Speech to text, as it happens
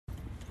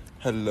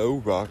Hello,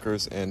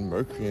 rockers and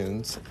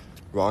Mercuryans.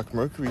 Rock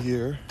Mercury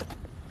here.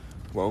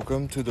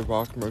 Welcome to the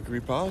Rock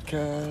Mercury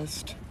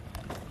podcast.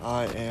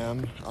 I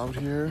am out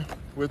here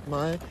with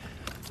my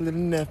little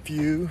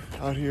nephew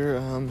out here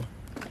in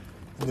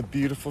the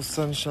beautiful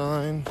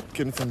sunshine,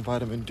 getting some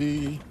vitamin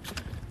D.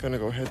 Gonna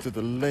go head to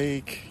the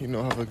lake,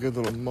 have a good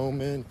little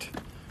moment.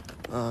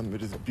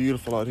 It is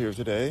beautiful out here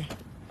today.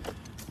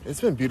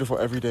 It's been beautiful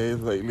every day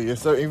lately.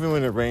 So even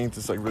when it rains,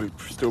 it's like really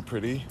still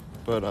pretty.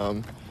 But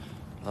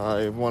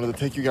I wanted to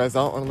take you guys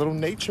out on a little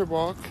nature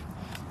walk.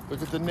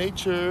 Look at the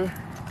nature.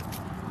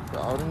 We're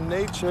out in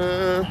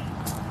nature.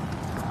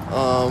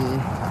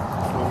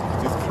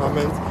 These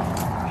comments.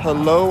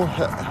 Hello,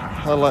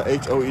 hella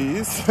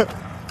HOEs.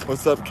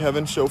 What's up,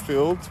 Kevin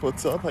Schofield?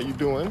 What's up? How you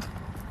doing?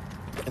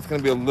 It's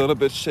gonna be a little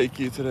bit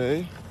shaky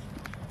today.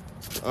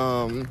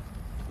 But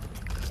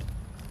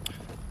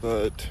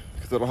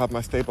because I don't have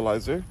my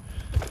stabilizer.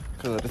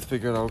 Because I just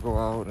figured I'll go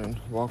out and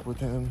walk with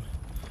him.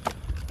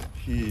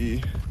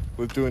 He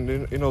was doing,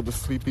 the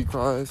sleepy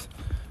cries.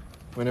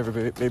 Whenever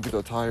babies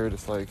are tired,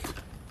 it's like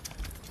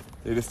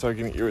they just start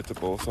getting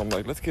irritable. So I'm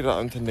like, let's get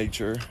out into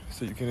nature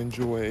so you can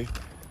enjoy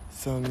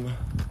some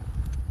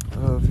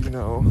of, the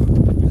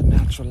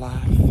natural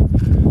life,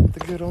 the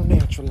good old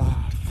natural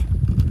life.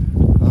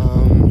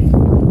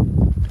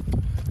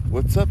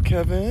 What's up,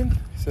 Kevin?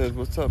 He says,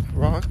 what's up,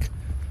 Rock?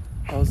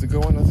 How's it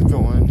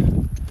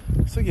going?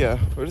 So yeah,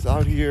 we're just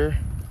out here.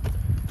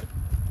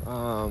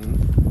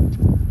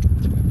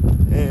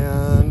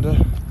 And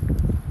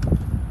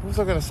what was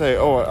I gonna say?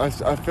 Oh, I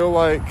feel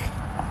like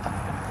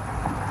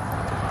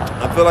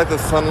the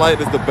sunlight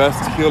is the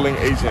best healing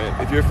agent.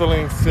 If you're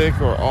feeling sick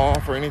or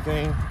off or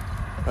anything,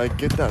 like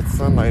get that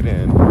sunlight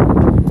in.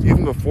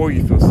 Even before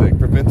you feel sick,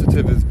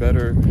 preventative is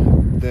better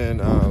than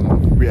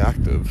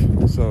reactive.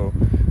 So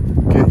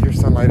get your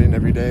sunlight in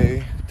every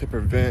day to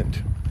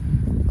prevent,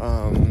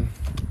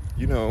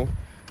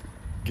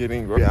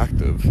 getting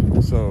reactive.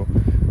 So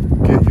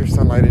get your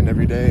sunlight in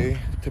every day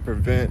to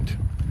prevent,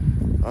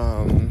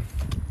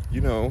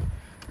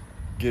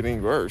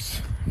 getting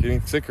worse, getting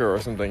sicker or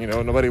something.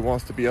 Nobody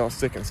wants to be all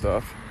sick and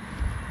stuff.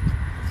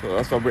 So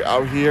that's why we're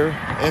out here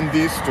in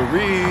these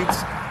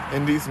streets,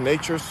 in these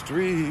nature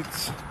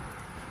streets.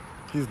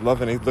 He's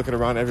loving it. He's looking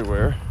around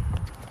everywhere.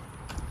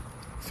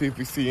 See if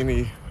we see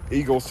any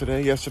eagles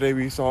today. Yesterday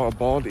we saw a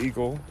bald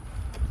eagle.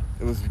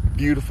 It was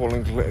beautiful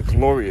and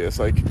glorious.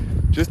 Like,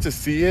 just to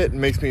see it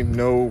makes me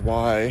know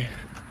why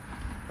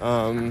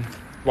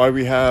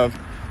we have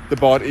the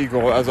bald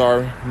eagle as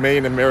our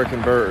main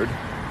American bird.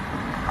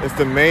 It's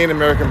the main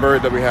American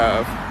bird that we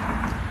have.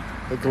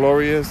 The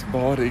glorious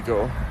bald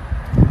eagle.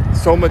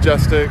 So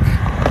majestic.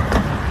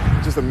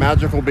 Just a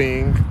magical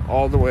being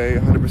all the way,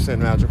 100%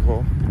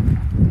 magical.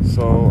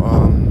 So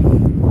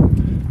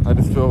I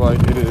just feel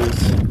like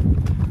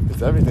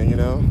it's everything,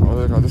 Oh,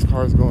 look how this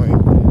car is going.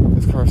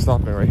 This car is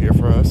stopping right here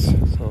for us.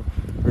 So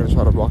we're gonna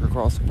try to walk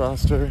across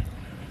faster.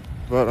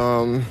 But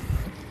hold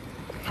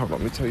on,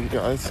 let me tell you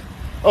guys.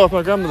 Oh, it's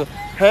my grandmother.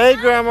 Hey,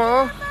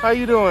 Grandma, how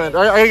you doing?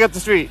 I gotta get the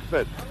street,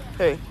 but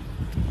hey,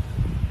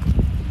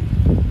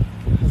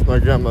 that's my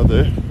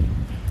grandmother.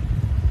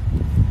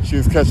 She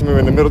was catching me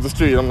in the middle of the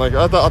street. I'm like,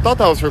 I thought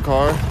that was her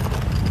car.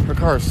 Her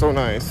car is so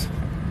nice.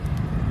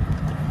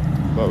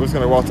 But we're just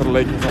gonna walk to the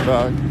lake and come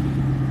back.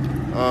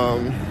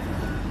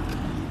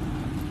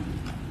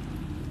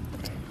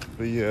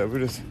 But yeah, we're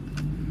just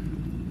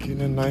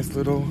getting a nice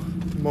little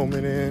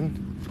moment in.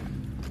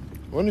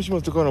 I wonder if she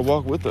wants to go on a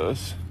walk with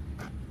us.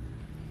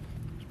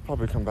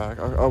 Probably come back.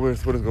 We'll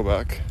just go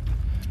back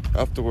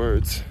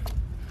afterwards.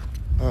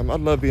 I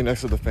love being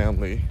next to the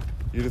family.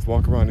 You just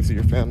walk around and see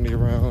your family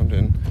around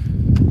and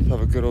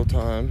have a good old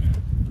time.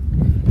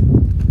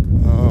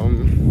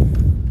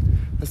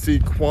 Let's see,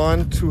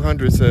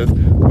 Quan200 says,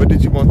 what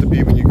did you want to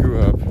be when you grew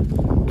up?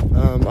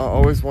 I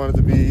always wanted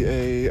to be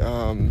a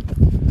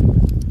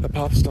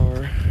pop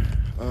star.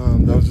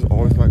 That was just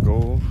always my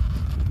goal.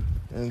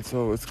 And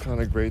so it's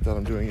kind of great that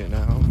I'm doing it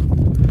now.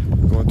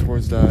 Going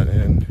towards that,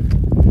 and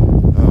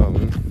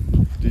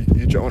you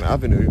get your own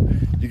avenue.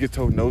 You get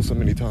told no so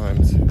many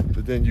times,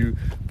 but then you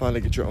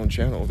finally get your own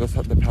channel. That's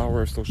the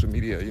power of social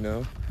media,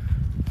 You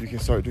can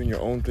start doing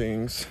your own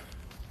things,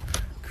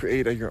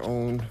 create at your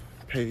own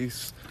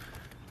pace.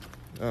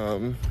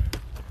 Do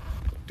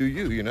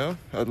you,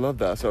 I love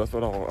that. So that's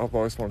what I've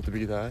always wanted to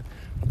be that.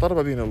 I thought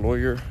about being a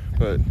lawyer,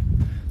 but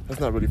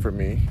that's not really for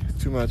me.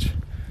 It's too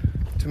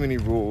many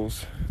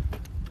rules.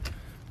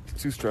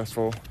 It's too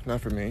stressful.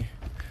 Not for me.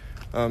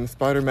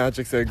 Spider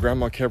Magic said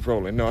Grandma kept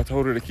rolling. No, I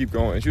told her to keep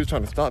going. She was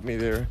trying to stop me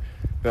there.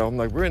 But I'm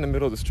like, we're in the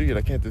middle of the street.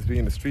 I can't just be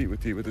in the street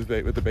with you with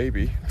the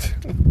baby.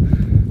 So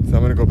I'm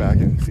gonna go back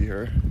and see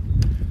her.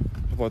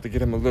 I want to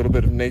get him a little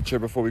bit of nature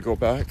before we go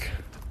back.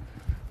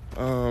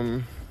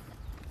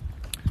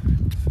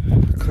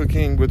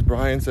 Cooking with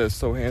Brian says,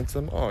 so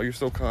handsome. Oh, you're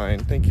so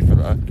kind. Thank you for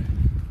that.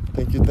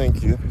 Thank you.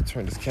 Let me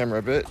turn this camera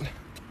a bit. I'm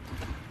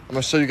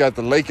gonna show you guys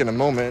the lake in a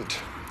moment.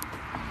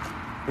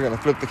 We're gonna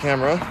flip the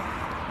camera.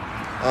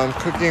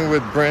 Cooking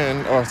with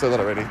Bren. Oh, I said that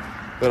already.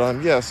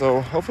 But yeah,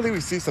 so hopefully we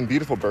see some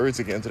beautiful birds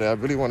again today. I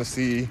really want to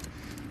see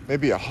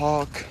maybe a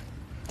hawk.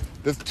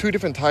 There's two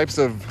different types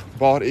of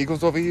bald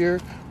eagles over here.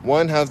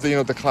 One has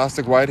the the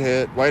classic white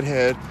head.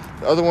 The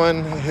other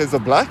one has a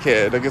black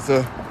head. Like it's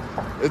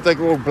like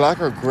a little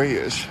black or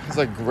grayish. It's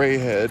like gray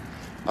head.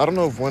 I don't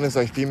know if one is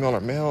like female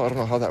or male. I don't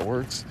know how that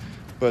works,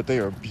 but they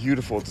are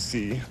beautiful to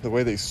see. The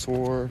way they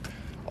soar.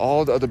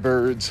 All the other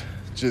birds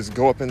just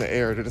go up in the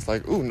air. They're just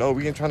like, ooh, no,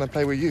 we ain't trying to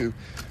play with you.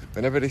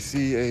 Whenever they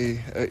see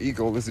a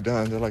eagle is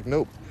done, they're like,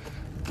 nope,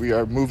 we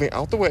are moving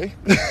out the way.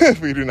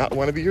 We do not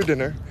want to be your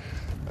dinner.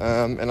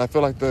 And I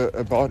feel like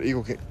a bald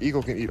eagle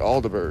can eat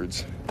all the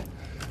birds.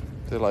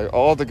 They're like,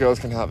 all the girls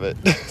can have it.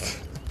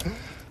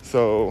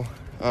 So,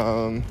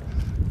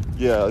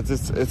 yeah,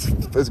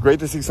 it's great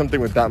to see something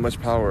with that much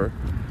power.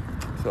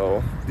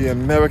 So, the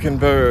American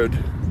bird.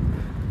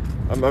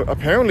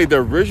 Apparently, the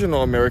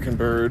original American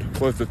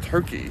bird was the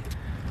turkey,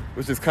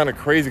 which is kind of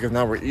crazy because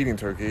now we're eating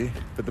turkey.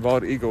 But the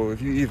bald eagle,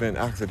 if you even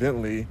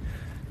accidentally,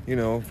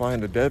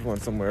 find a dead one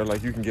somewhere,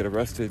 like you can get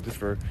arrested just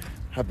for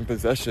having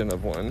possession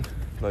of one.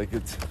 Like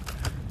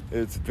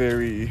they're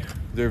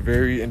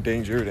very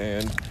endangered,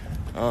 and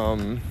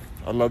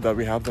I love that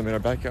we have them in our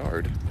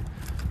backyard,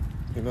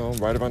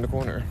 right around the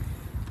corner.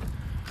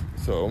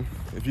 So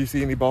if you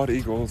see any bald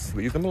eagles,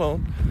 leave them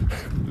alone.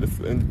 Let's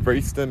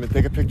embrace them and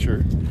take a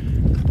picture.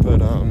 But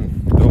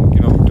don't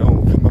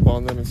come up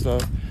on them and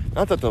stuff.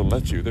 Not that they'll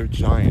let you, they're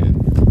giant.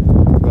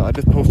 But I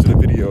just posted a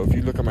video. If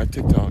you look at my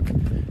TikTok,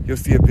 you'll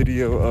see a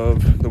video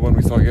of the one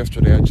we saw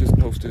yesterday. I just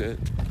posted it.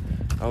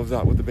 I was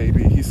out with the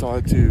baby. He saw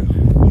it too.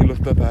 He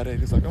looked up at it.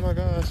 He's like, oh my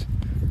gosh.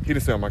 He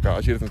didn't say, oh my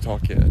gosh. He doesn't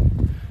talk yet.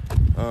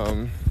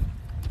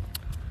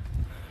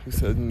 He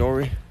said,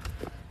 Nori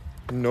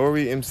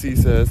MC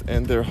says,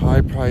 and they're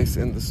high price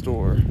in the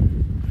store.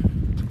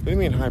 What do you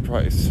mean high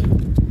price?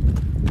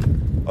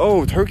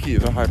 Oh,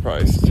 turkeys are high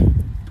priced.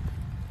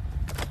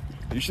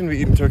 You shouldn't be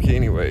eating turkey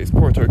anyways.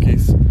 Poor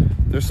turkeys.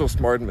 They're so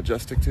smart and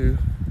majestic too.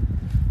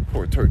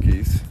 Poor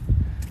turkeys.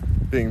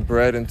 Being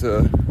bred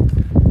into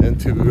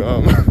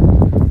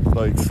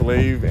like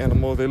slave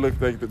animals. They look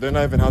like they're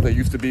not even how they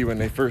used to be when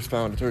they first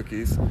found the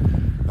turkeys.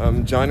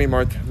 Johnny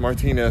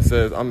Martinez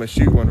says, I'm gonna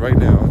shoot one right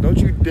now. Don't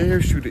you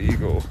dare shoot an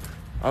eagle.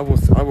 I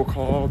will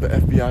call the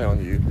FBI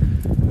on you.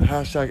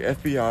 Hashtag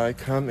FBI,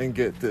 come and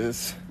get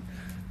this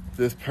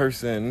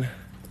person.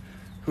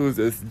 Who's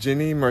this?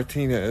 Jenny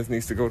Martinez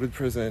needs to go to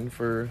prison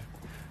for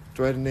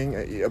threatening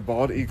a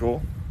bald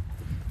eagle.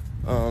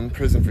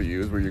 Prison for you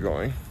is where you're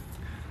going.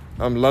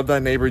 Love Thy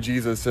Neighbor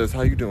Jesus says,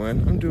 how you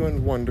doing? I'm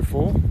doing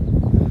wonderful.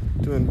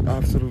 Doing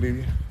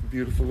absolutely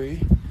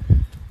beautifully.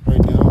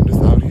 Right now I'm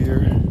just out here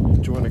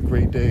enjoying a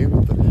great day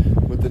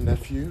with the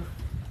nephew.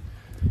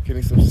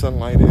 Getting some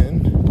sunlight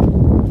in.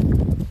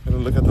 Gonna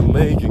look at the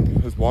lake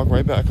and just walk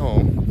right back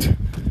home. So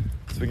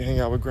we can hang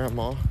out with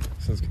grandma.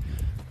 Since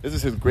this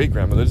is his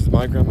great-grandmother. This is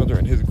my grandmother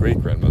and his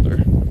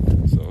great-grandmother.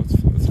 So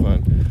it's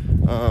fun.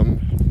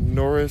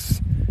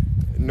 Norris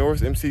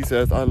MC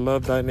says, I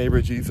love Thy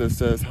Neighbor Jesus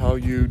says, how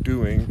you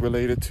doing?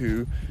 Related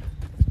to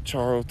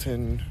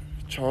Charleston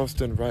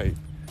Wright.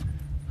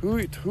 Who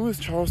is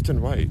Charleston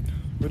Wright?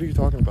 What are you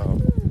talking about?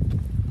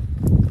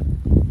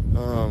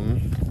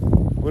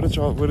 What is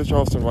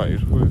Charleston Wright?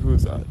 Who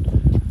is that?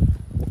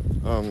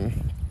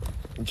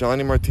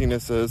 Johnny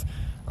Martinez says,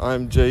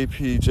 I'm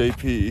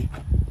JP.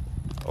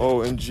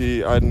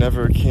 OMG,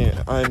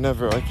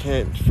 I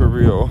can't for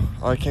real.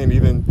 I can't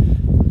even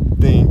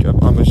think I'm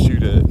gonna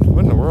shoot it.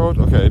 What in the world?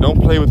 Okay, don't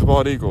play with the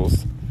bald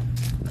eagles.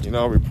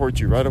 I'll report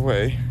you right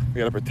away. We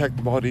gotta protect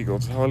the bald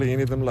eagles. Hardly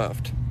any of them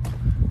left.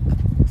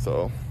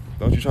 So,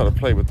 don't you try to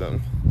play with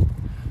them.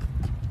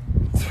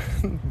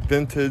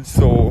 Vintage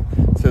Soul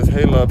says,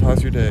 hey love,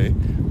 how's your day?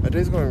 My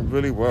day's going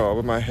really well,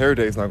 but my hair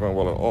day's not going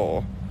well at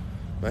all.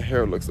 My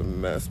hair looks a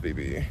mess,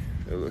 baby.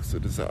 It looks a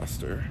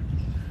disaster.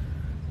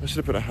 I should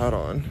have put a hat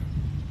on.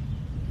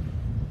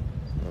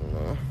 I don't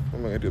know. What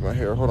am I gonna do with my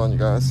hair? Hold on, you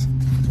guys.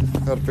 I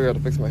gotta figure out how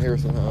to fix my hair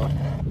somehow.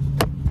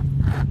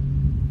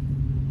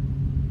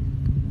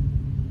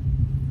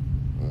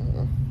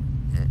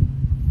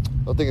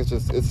 I think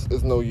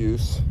it's no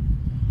use.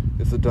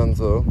 It's a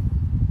donezo.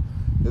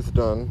 It's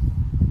done.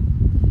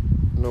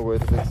 No way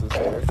to fix this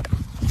hair.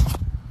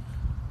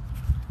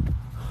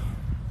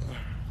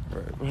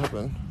 Alright, what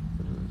happened?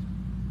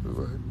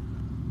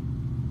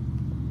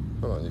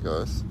 Hold on, you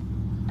guys.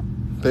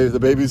 The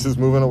baby's just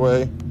moving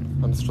away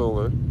on the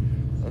stroller.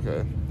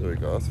 Okay, there we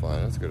go. That's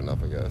fine. That's good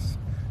enough, I guess.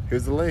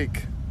 Here's the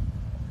lake.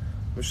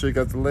 Make sure you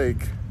got the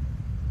lake.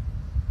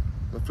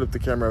 I'm gonna flip the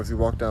camera as we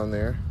walk down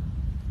there.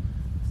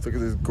 Let's look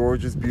at this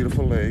gorgeous,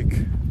 beautiful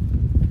lake.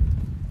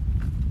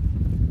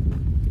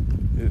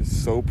 It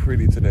is so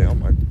pretty today. Oh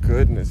my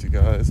goodness, you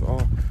guys.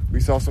 Oh, we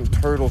saw some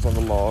turtles on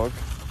the log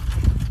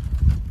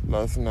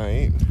last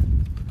night.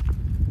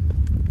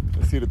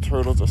 Let's see, the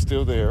turtles are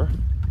still there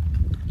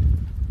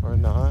or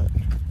not.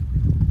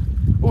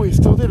 Oh, he's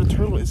still there. The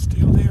turtle is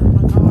still there. Oh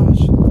my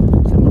gosh.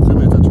 I'm gonna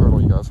zoom in that turtle,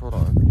 you guys. Hold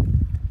on.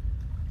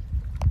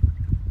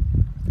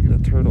 Look at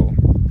that turtle.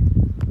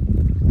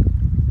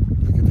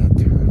 Look at that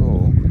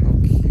turtle. How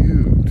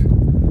cute.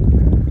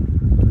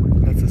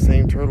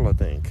 turtle, I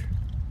think,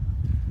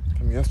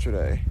 from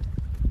yesterday.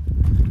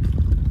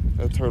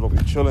 That turtle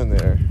be chilling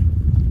there.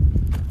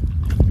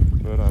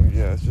 But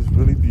yeah, it's just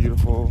really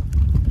beautiful.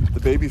 The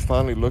baby's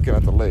finally looking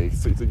at the lake.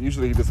 So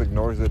usually he just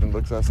ignores it and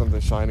looks at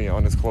something shiny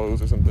on his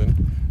clothes or something.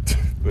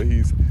 But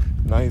he's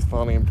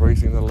finally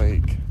embracing the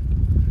lake.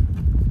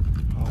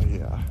 Oh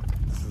yeah,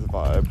 this is a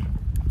vibe.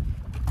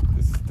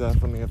 This is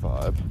definitely a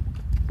vibe.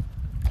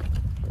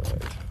 All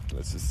right,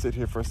 let's just sit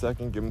here for a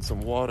second, give him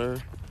some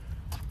water,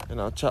 and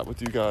I'll chat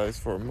with you guys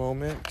for a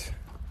moment.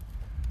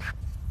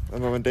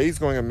 And my day's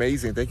going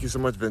amazing. Thank you so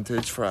much,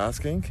 Vintage, for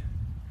asking.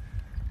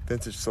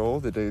 Vintage Soul,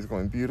 the day is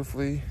going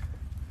beautifully.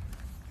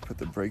 Put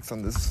the brakes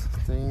on this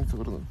thing so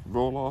it'll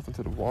roll off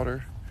into the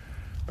water.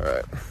 All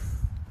right,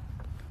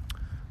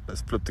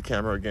 let's flip the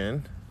camera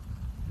again.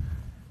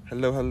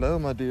 Hello, hello,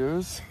 my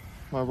dears,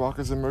 my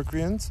rockers and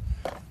Mercuryans.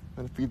 I'm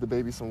gonna feed the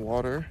baby some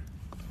water.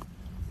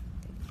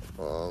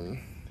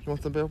 You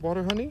want some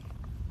water, honey?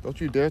 Don't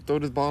you dare throw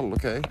this bottle,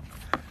 okay?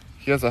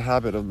 He has a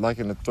habit of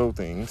liking to throw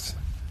things.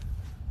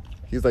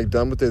 He's like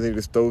done with it and he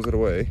just throws it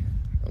away.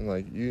 I'm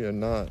like, you are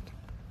not.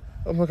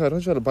 Oh my God,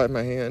 don't try to bite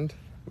my hand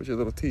with your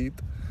little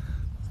teeth.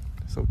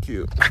 So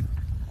cute.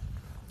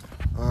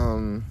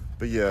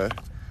 But yeah,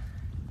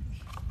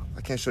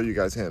 I can't show you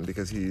guys him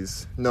because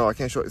I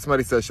can't show,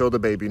 somebody said show the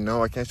baby.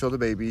 No, I can't show the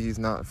baby. He's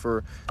not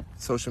for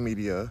social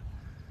media.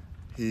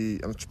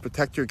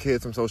 Protect your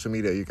kids from social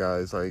media, you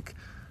guys. Like,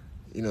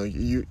 you know,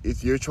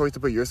 it's your choice to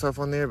put yourself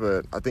on there,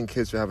 but I think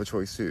kids should have a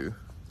choice too,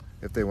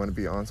 if they want to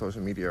be on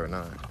social media or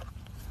not.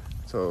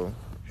 So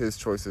his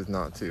choice is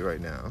not to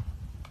right now,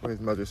 or his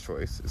mother's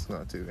choice is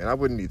not to, and I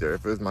wouldn't either.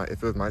 If it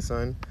was my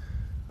son,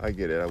 I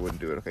get it. I wouldn't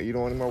do it. Okay, you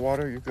don't want any more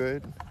water? You're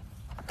good?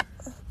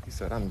 He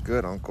said, I'm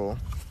good, Uncle.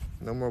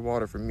 No more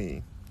water for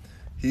me.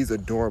 He's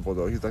adorable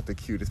though. He's like the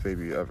cutest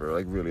baby ever.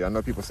 Like really, I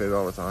know people say that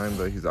all the time,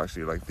 but he's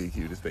actually like the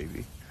cutest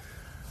baby.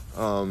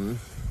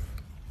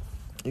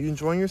 You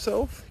enjoying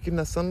yourself? Getting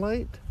that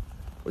sunlight?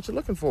 What you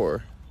looking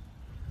for?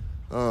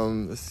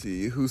 Let's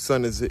see. Whose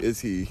son is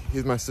he?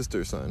 He's my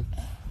sister's son.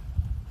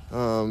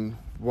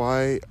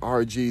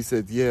 YRG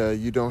said, yeah,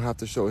 you don't have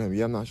to show him.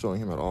 Yeah, I'm not showing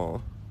him at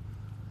all.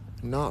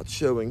 Not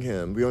showing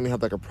him. We only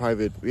have like a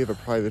private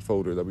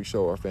folder that we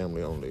show our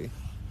family only.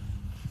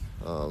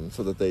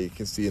 So that they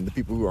can see, and the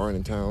people who aren't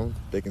in town,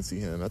 they can see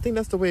him. I think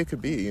that's the way it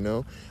could be, you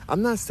know?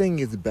 I'm not saying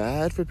it's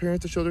bad for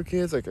parents to show their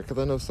kids, like, because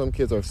I know some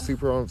kids are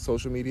super on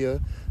social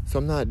media, so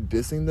I'm not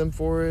dissing them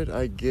for it.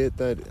 I get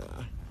that.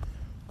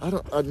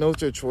 I know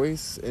it's their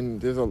choice, and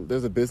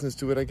there's a business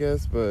to it, I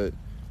guess, but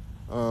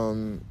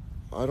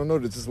I don't know.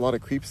 There's just a lot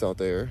of creeps out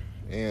there,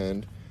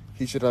 and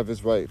he should have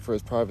his right for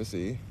his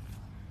privacy.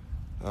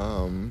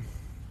 And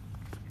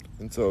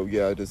so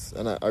yeah,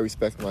 I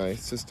respect my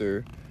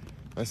sister's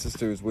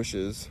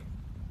wishes.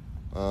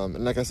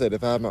 And like I said,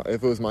 if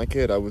it was my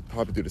kid, I would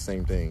probably do the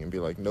same thing and be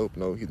like, nope,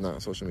 no, he's not on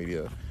social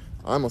media.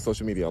 I'm on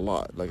social media a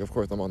lot. Like, of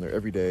course, I'm on there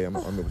every day. I'm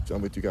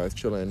with you guys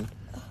chilling.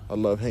 I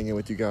love hanging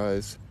with you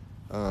guys.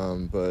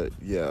 But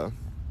yeah.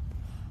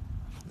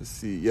 Let's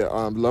see. Yeah,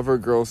 Lover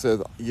Girl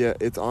says, yeah,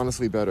 it's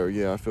honestly better.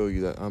 Yeah, I feel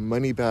you. That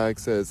Moneybag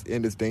says,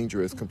 and it's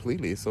dangerous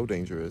completely. It's so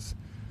dangerous.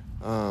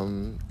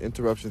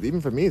 Interruptions,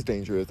 even for me, it's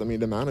dangerous. I mean,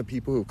 the amount of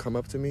people who come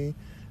up to me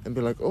and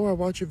be like, oh, I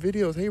watch your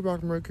videos. Hey,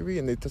 Rock Mercury.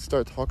 And they just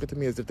start talking to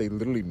me as if they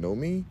literally know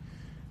me.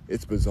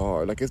 It's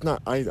bizarre. Like, it's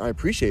not, I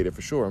appreciate it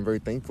for sure. I'm very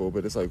thankful.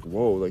 But it's like,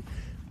 whoa, like,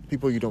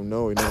 people you don't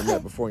know, you never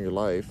met before in your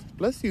life.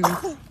 Bless you.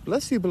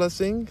 Bless you,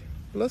 Blessing.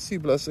 Bless you,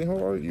 Blessing.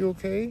 How are you?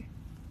 Okay?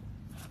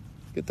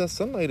 Get that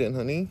sunlight in,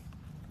 honey.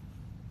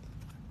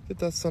 Get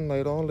that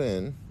sunlight all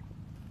in.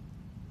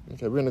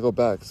 Okay, we're going to go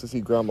back to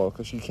see Grandma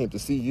because she came to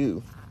see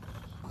you.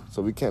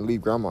 So we can't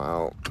leave Grandma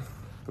out.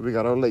 But we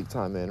got our lake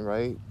time in,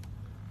 right?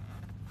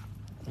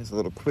 It's a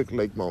little quick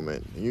lake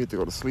moment. And you need to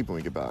go to sleep when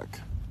we get back.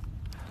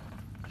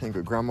 Hang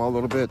with Grandma a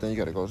little bit, then you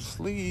got to go to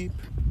sleep.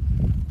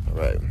 All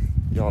right.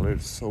 Y'all are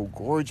so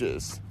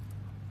gorgeous.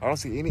 I don't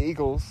see any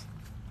eagles.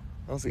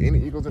 I don't see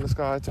any eagles in the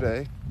sky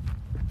today.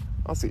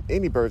 I don't see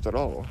any birds at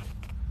all.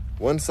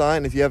 One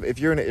sign, if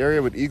you're in an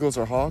area with eagles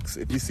or hawks,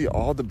 if you see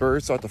all the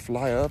birds start to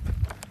fly up,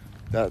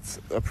 that's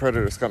a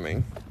predator's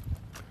coming.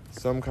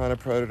 Some kind of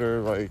predator,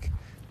 like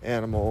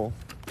animal,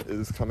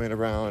 is coming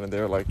around, and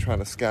they're like trying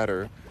to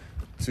scatter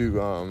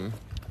to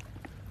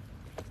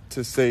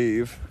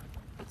save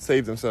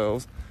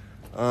themselves.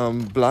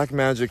 Black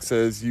Magic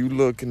says, you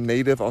look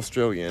native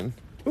Australian.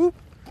 Ooh,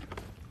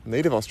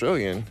 native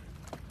Australian.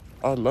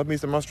 I love me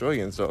some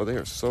Australians though. They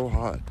are so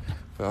hot,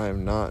 but I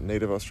am not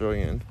native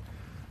Australian.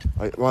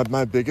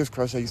 My biggest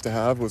crush I used to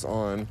have was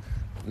on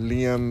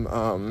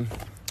Liam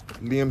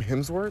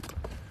Hemsworth,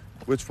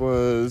 which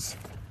was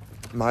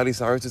Miley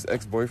Cyrus's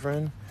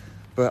ex-boyfriend.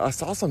 But I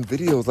saw some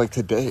videos like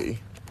today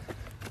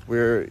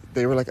where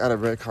they were like at a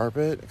red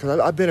carpet,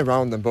 because I've been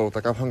around them both.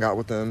 Like, I've hung out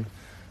with them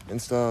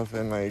and stuff,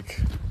 and like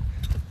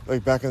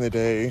back in the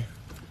day,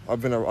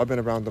 I've been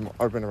around them.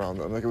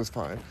 Like, it was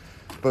fine.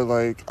 But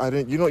like,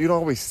 you don't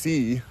always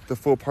see the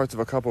full parts of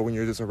a couple when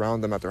you're just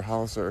around them at their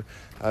house or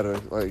at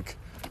a, like,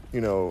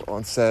 you know,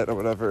 on set or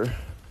whatever.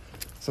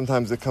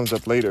 sometimes it comes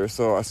up later.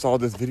 So I saw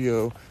this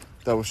video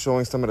that was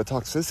showing some of the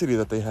toxicity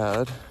that they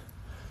had,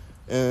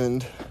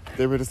 and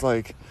they were just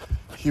like,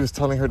 he was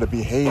telling her to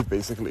behave,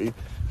 basically.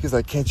 He's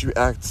like, can't you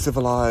act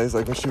civilized?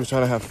 Like when she was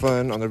trying to have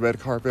fun on the red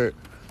carpet,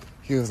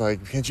 he was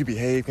like, can't you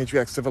behave? Can't you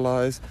act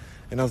civilized?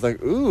 And I was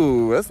like,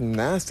 ooh, that's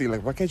nasty.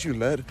 Like, why can't you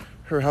let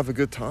her have a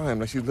good time?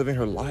 Like, she's living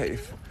her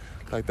life.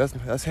 Like,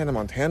 that's Hannah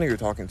Montana you're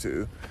talking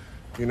to.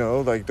 You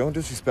know, like, don't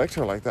disrespect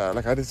her like that.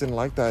 Like, I just didn't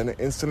like that, and it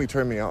instantly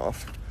turned me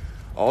off.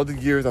 All the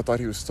years I thought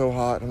he was so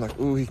hot. I'm like,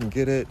 ooh, he can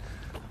get it.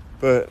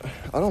 But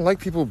I don't like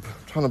people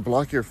trying to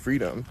block your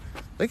freedom.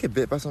 They get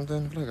bit by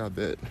something. I feel like I got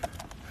bit.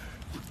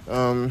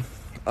 I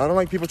don't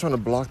like people trying to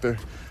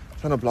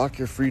block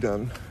your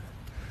freedom.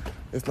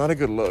 It's not a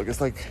good look.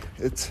 It's like,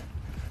 it's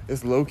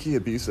low-key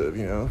abusive,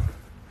 you know?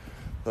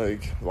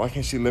 Like, why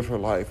can't she live her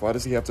life? Why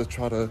does he have to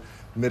try to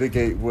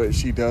mitigate what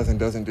she does and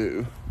doesn't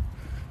do?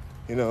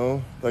 You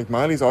know? Like,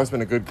 Miley's always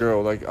been a good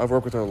girl. Like, I've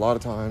worked with her a lot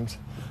of times.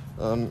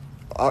 On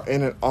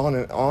and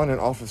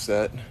off of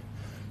set.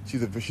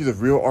 She's a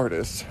real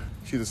artist.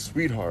 She's a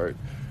sweetheart.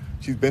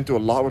 She's been through a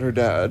lot with her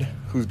dad,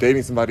 who's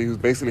dating somebody who's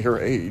basically her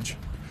age.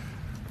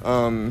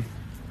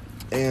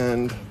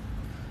 And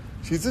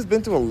she's just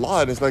been through a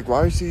lot. It's like,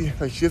 why is she,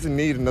 like, she doesn't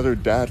need another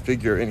dad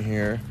figure in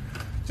here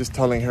just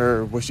telling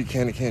her what she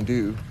can and can't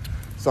do.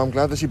 So I'm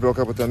glad that she broke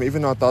up with them.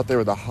 Even though I thought they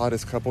were the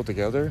hottest couple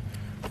together,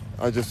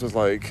 I just was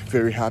like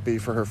very happy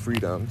for her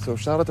freedom. So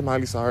shout out to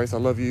Miley Cyrus. I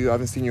love you. I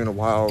haven't seen you in a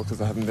while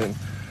because I haven't been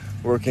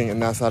working in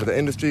that side of the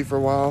industry for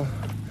a while.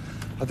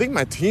 I think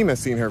my team has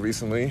seen her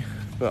recently,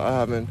 but I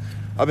haven't.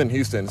 I've been in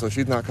Houston, so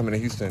she's not coming to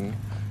Houston.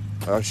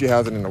 She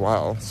hasn't in a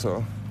while.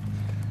 So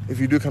if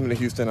you do come to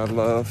Houston, I'd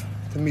love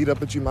to meet up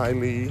with you,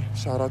 Miley.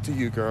 Shout out to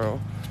you,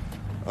 girl.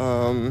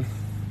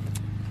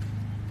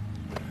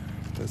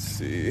 Let's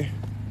see.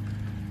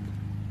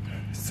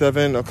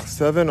 7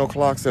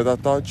 o'clock says, I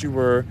thought you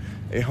were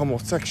a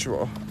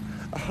homosexual.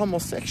 A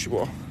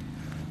homosexual.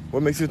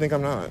 What makes you think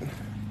I'm not?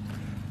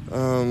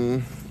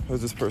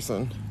 Who's this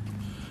person?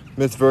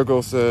 Miss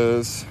Virgo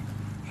says,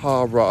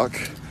 ha, rock.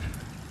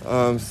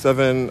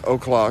 7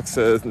 o'clock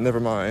says, never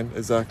mind.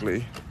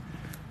 Exactly.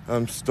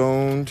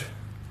 Stoned.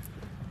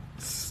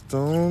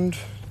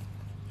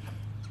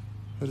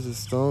 What is this?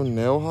 Stone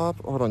nail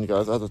hop? Hold on, you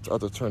guys. I have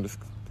to turn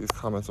these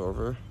comments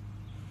over.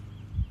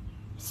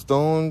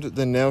 Stoned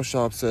the nail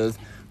shop says,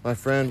 my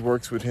friend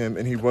works with him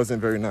and he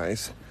wasn't very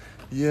nice.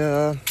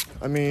 Yeah,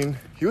 I mean,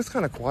 he was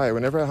kind of quiet.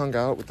 Whenever I hung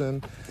out with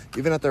him,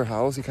 even at their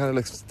house, he kind of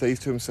like stays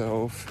to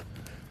himself.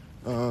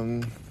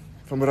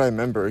 From what I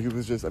remember, he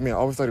was just, I mean, I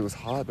always thought he was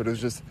hot, but it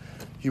was just,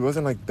 he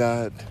wasn't like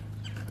that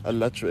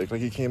electric.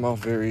 Like, he came off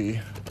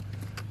very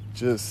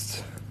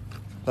just,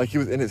 like he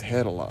was in his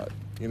head a lot,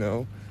 you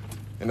know?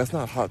 And that's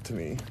not hot to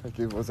me. Like,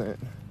 it wasn't,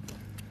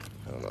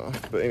 I don't know.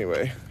 But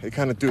anyway, it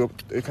kind of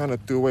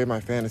threw away my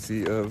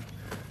fantasy of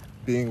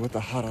being with a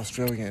hot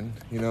Australian,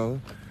 you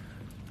know?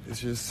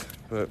 It's just,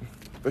 but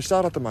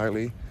shout out to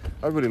Miley.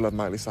 I really love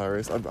Miley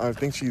Cyrus. I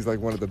think she's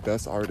like one of the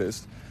best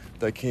artists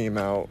that came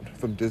out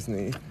from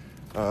Disney.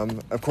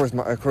 Of course,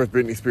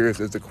 Britney Spears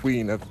is the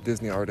queen of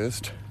Disney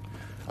artists.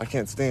 I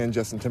can't stand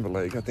Justin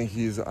Timberlake. I think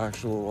he's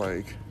actual,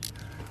 like,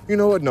 you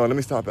know what? No, let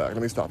me stop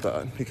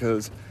that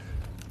because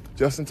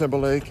Justin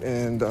Timberlake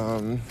and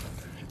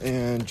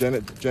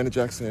Janet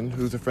Jackson,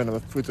 who's a friend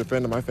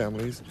of my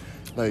family's,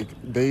 like,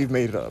 they've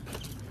made it up.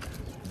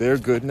 They're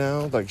good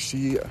now. Like,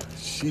 she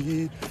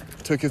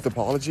took his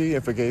apology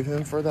and forgave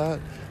him for that,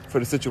 for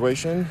the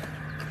situation.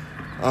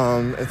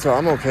 And so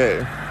I'm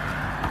okay.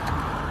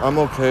 I'm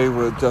okay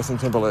with Justin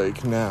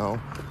Timberlake now.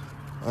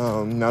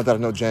 Now that I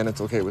know Janet's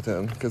okay with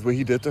him, because what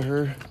he did to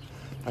her,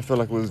 I feel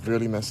like was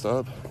really messed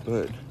up.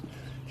 But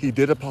he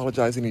did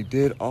apologize and he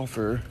did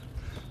offer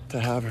to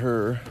have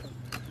her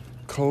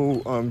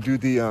do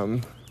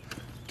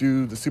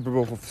the Super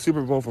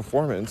Bowl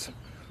performance,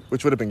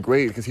 which would have been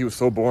great because he was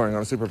so boring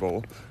on a Super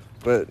Bowl.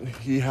 But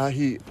he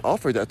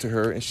offered that to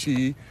her, and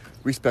she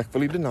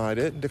respectfully declined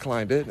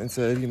it, and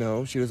said, you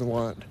know, she doesn't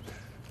want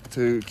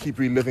to keep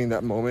reliving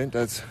that moment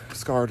that's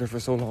scarred her for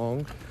so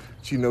long.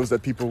 She knows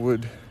that people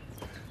would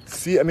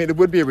see, I mean, it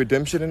would be a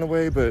redemption in a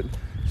way, but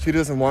she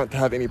doesn't want to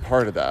have any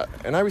part of that.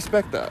 And I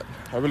respect that.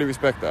 I really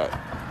respect that.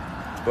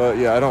 But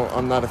yeah,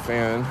 I'm not a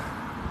fan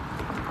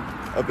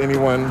of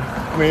anyone.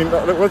 I mean,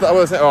 I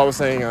was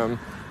saying, I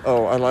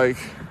like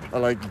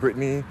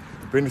Britney.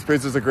 Britney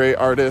Spears is a great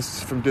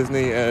artist from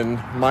Disney,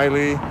 and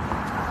Miley.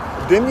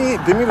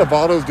 Demi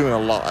Lovato's doing a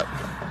lot.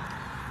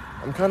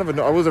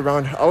 I was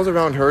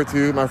around her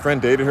too. My friend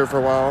dated her for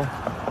a while.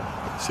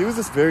 She was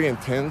just very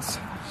intense.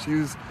 She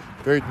was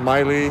very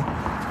Miley.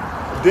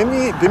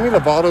 Demi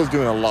Lovato's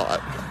doing a lot.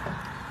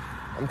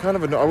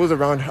 I was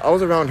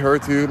around her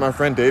too. My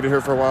friend dated her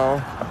for a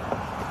while.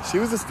 She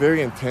was just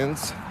very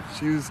intense.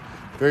 She was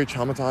very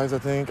traumatized, I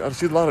think.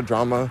 She had a lot of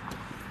drama.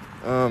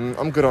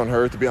 I'm good on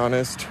her, to be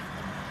honest.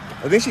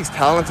 I think she's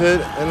talented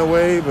in a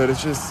way, but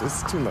it's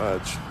too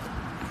much.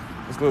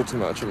 It's a little too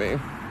much for me.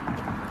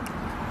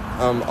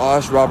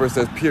 Ash Robert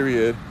says,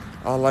 period.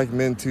 I like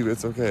men too,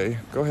 it's okay.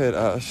 Go ahead,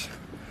 Ash.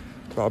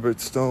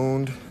 Robert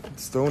Stoned.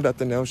 Stoned at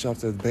the Nail Shop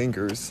says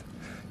Bangers.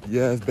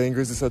 Yes,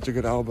 Bangers is such a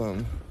good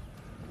album.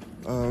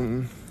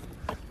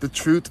 The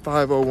Truth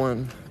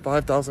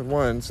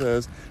 5001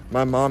 says,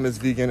 my mom is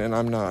vegan and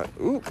I'm not.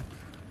 Ooh,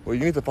 well,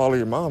 you need to follow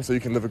your mom so you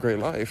can live a great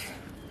life.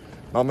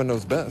 Mama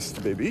knows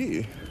best,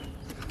 baby.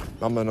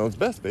 Mama knows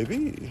best,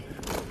 baby.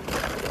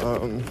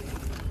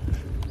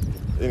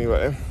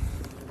 Anyway.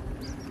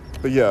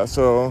 But yeah,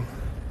 so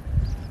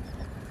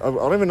I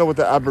don't even know what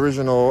the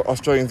Aboriginal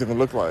Australians even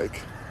look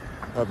like.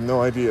 I have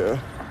no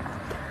idea.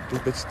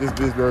 This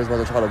bear is about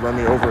to try to run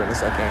me over in a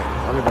second.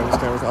 I don't even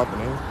understand what's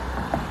happening.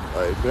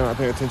 Like, they're not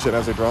paying attention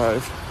as they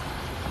drive.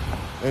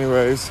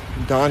 Anyways,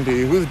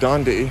 Dondi. Who's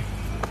Dondi?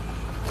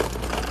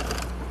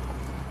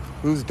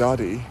 Who's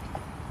Dottie?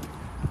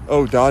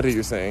 Oh, Dottie,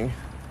 you're saying.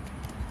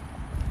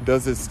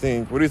 Does it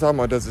stink? What are you talking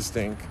about, does it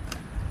stink?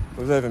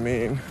 What does that even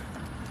mean?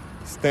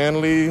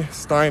 Stanley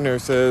Steiner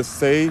says,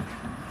 say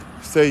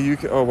you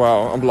can... Oh,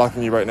 wow. I'm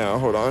blocking you right now.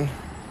 Hold on.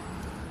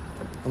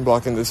 I'm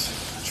blocking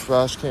this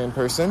trash can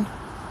person.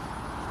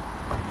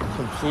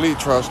 Complete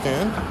trash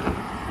can.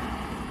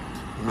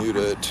 Mute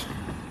it.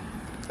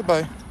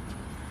 Goodbye.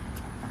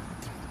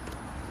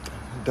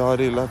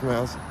 Dottie left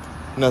mouse.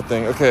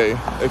 Nothing. Okay.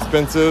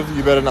 Expensive.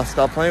 You better not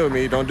stop playing with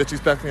me. Don't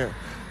disrespect me.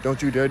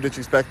 Don't you dare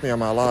disrespect me on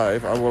my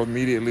live. I will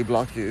immediately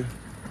block you.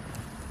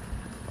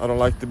 I don't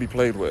like to be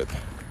played with.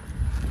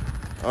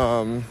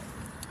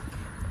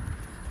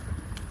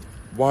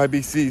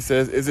 YBC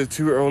says, is it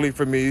too early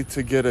for me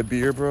to get a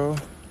beer, bro?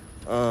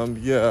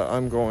 Yeah,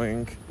 I'm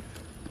going.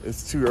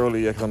 It's too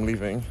early because I'm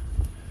leaving.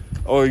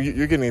 Oh,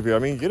 you're getting a beer. I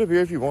mean, get a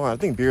beer if you want. I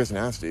think beer is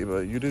nasty,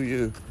 but you do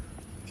you.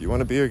 If you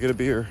want a beer, get a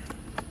beer.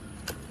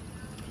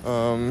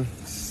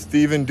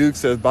 Stephen Duke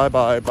says,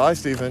 bye-bye. Bye,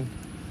 Stephen.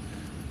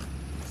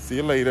 See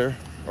you later.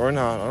 Or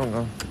not, I don't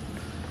know.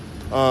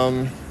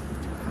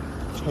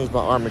 Change my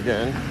arm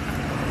again.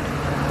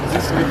 Is he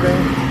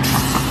sleeping?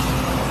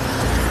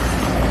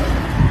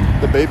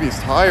 The baby's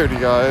tired, you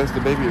guys.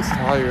 The baby is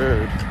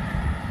tired.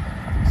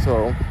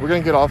 So we're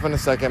gonna get off in a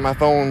second. My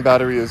phone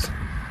battery is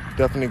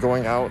definitely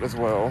going out as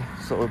well,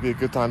 so it'll be a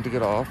good time to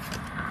get off.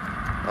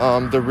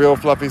 The Real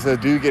Fluffy says,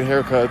 do you get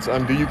haircuts?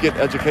 Do you get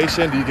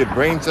education? Do you get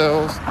brain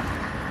cells?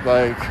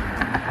 Like,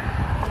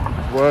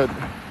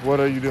 what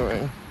are you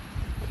doing?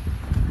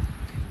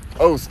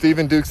 Oh,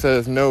 Stephen Duke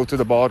says no to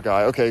the bald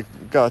guy. Okay,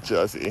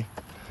 gotcha, I see.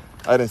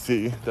 I didn't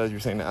see that you were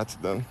saying that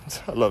to them.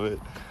 I love it.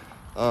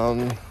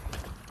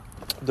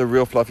 The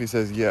Real Fluffy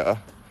says, yeah.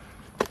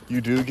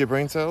 You do get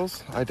brain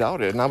cells? I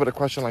doubt it. Not with a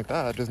question like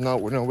that. There's no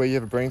way you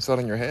have a brain cell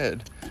in your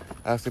head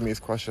asking me a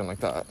question like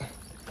that.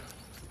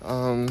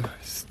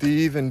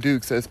 Steve and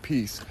Duke says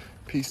peace.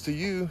 Peace to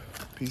you.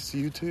 Peace to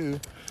you too.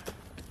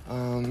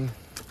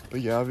 But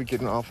yeah, I'll be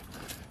getting off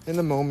in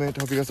the moment.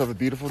 Hope you guys have a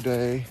beautiful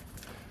day.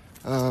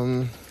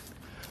 I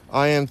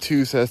am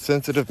too says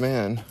sensitive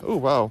man. Oh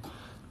wow.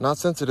 Not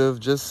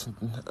sensitive, just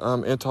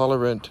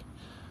intolerant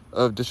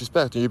of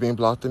disrespect. And you're being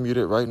blocked and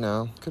muted right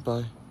now.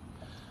 Goodbye.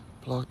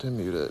 Blocked and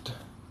muted.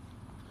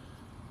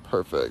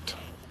 Perfect.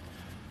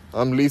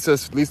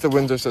 Lisa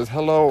Windsor says,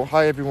 hello,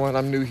 hi everyone,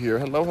 I'm new here.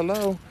 Hello,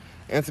 hello.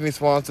 Anthony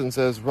Swanson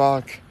says,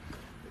 rock,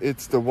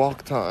 it's the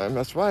walk time.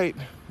 That's right,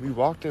 we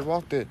walked it.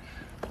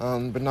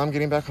 But now I'm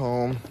getting back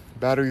home.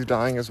 Battery's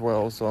dying as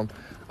well, so I'm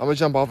gonna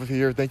jump off of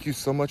here. Thank you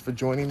so much for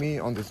joining me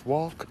on this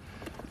walk.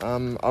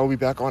 I'll be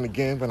back on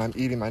again when I'm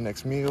eating my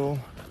next meal,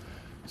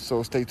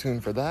 so stay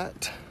tuned for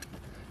that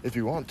if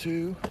you want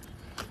to.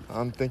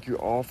 Thank you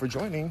all for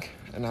joining,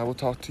 and I will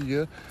talk to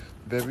you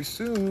very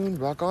soon.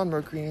 Rock on,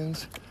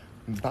 Mercuryans.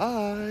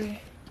 Bye.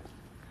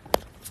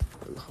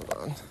 Hold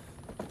on.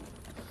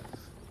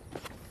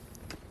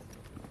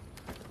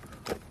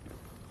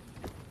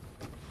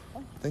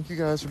 Thank you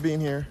guys for being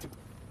here.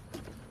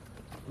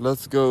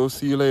 Let's go.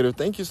 See you later.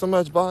 Thank you so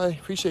much. Bye.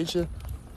 Appreciate you.